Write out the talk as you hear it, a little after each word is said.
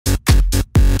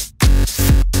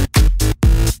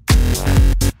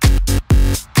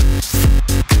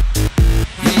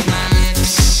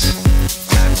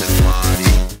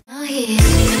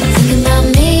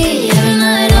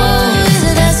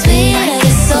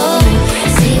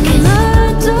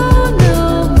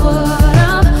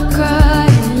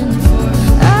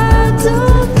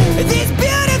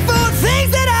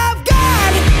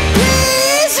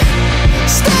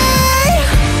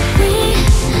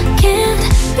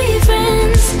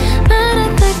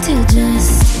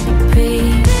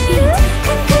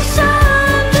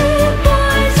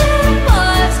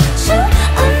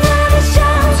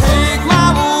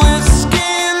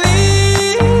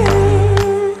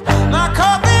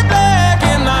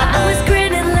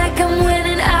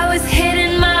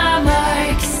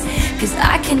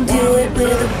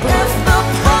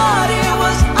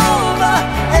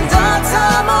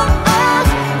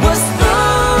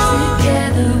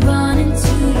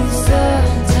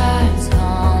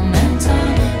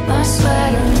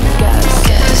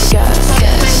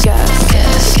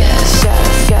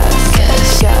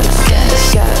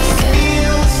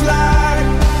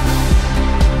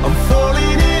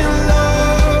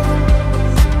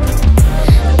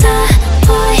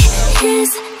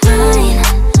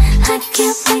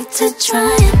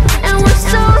trying, and we're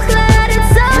so glad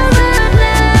it's over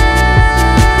now.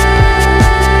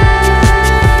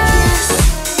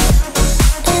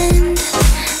 And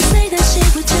say that shit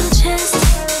with your chest.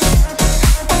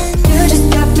 And you just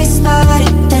got me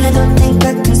started, and I don't think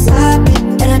I can stop it,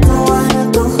 and I don't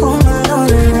wanna go home alone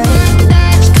tonight.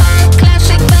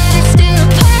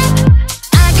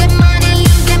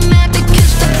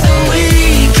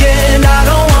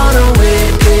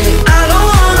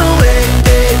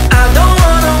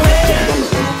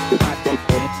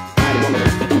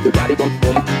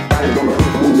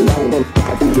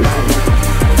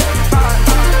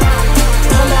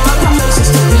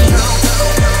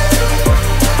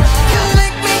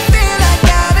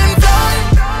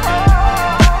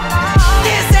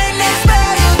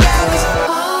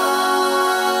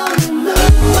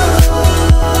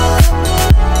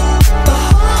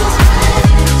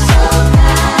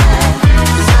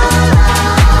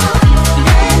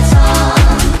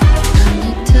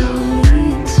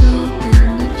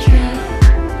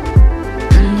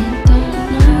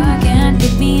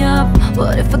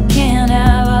 What if I can't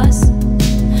have us?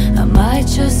 I might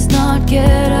just not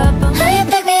get up. How you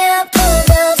pick me up, pull me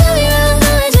down, tell me wrong,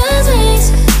 how it just makes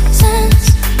sense.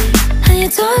 How you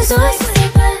talk so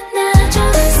sweet but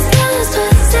natural. This is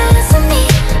twisted for me,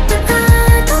 but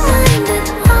I don't mind it.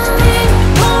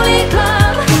 Holy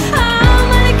club, I'm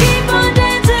gonna keep on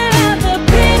dancing at the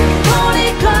big holy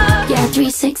club. Yeah,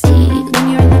 360. When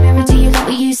you're in the mirror, do you like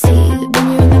what you see? When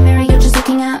you're in the mirror, you're just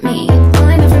looking at me.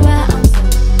 I'm everywhere.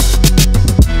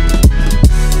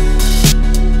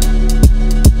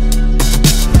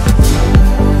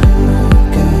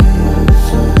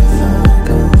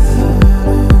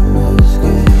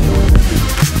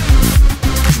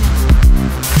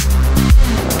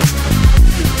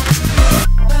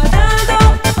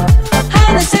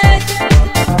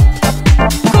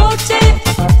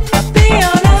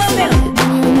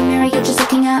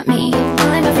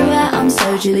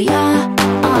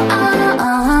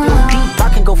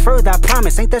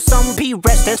 Ain't there some be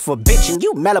rest that's for bitchin'?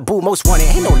 You Malibu most wanted.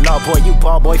 Ain't no love boy, you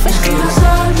ball boy. Fish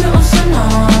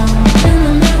In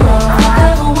the mirror,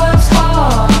 never works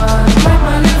hard. Break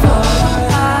my liver.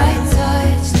 I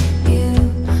touched you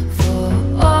for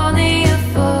only a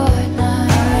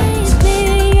fortnight. It's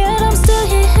clear yet I'm still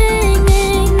here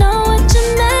hanging. Know what you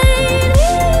made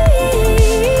me.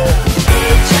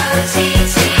 H-O-T-T-I-G-O.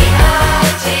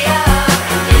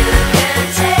 You can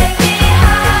take me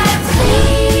high.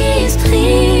 Please,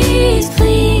 please,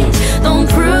 please, don't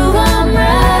prove I'm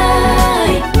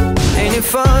right. Ain't it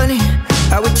funny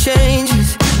how it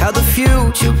changes, how the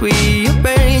future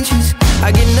rearranges?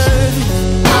 I get nervous,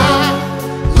 I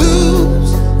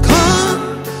lose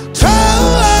control.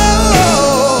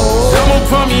 Someone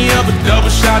pour me up a double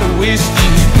shot of whiskey.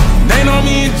 They know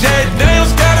me and Jack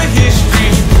Daniels got a history.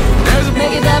 There's a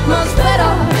Make it that much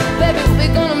better. Baby,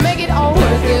 we're gonna make it all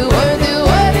worth it, worth it,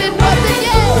 worth it, worth it,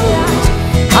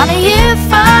 yeah. Honey,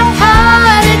 if I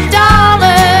had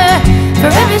 $1 for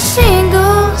every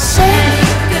single cent.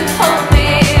 You can hold me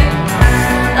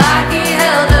like he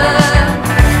held her,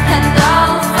 and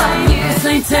I'll find you. This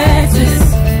ain't Texas,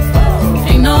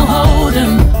 ain't no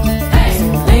hold'em.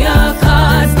 Lay your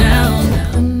cards down.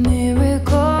 The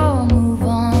miracle move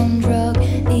on drug,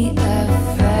 the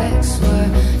effects were.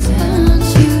 Don't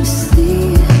you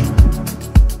see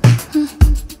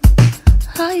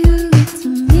how you get to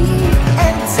me?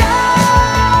 And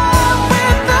down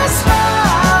with the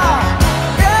smile,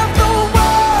 if the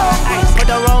world was Put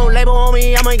the road label on me,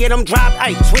 I'ma get them dropped.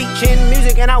 Ay, sweet chin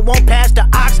music and I won't pass the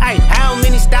ox. Ay, how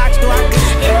many stocks do I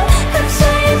You could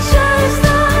say it's just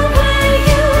the way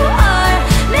you are.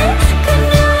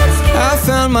 I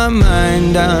found my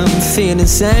mind, I'm feeling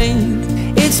sane.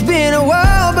 It's been a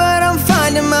while, but I'm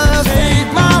finding my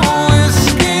Take my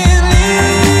whiskey,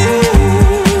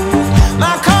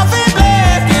 my coffee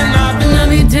black, and I'll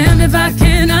be damned if I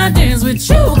cannot dance with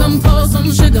you. Come pour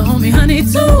some sugar on me, honey,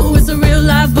 too. It's a real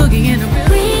life boogie and a real.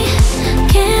 We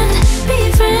can't be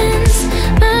friends,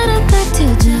 but I'd like to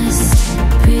just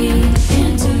be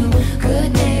into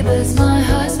good neighbors. My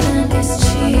husband is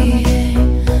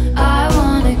cheating. I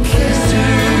wanna kiss you.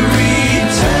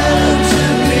 return to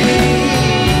me.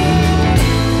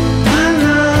 I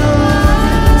know.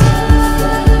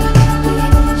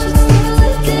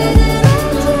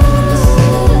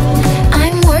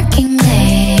 I'm working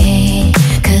late,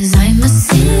 'cause I'm a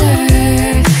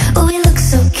sinner. Oh, we look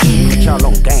so cute. y'all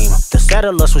on game? The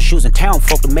settlers was using town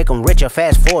folk to make them richer.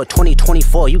 Fast forward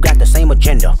 2024, you got the same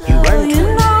agenda. You learn You to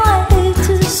know I hate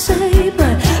to say,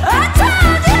 but I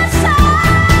told you so.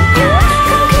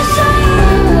 Cause I'm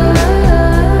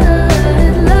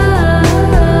in love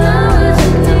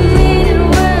with you.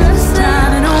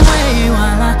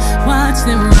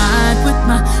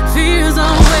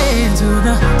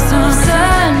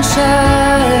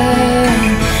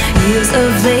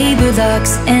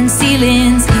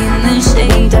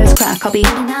 overdose crack. I'll be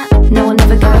no, I'll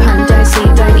never go home. Don't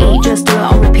sleep, don't eat, just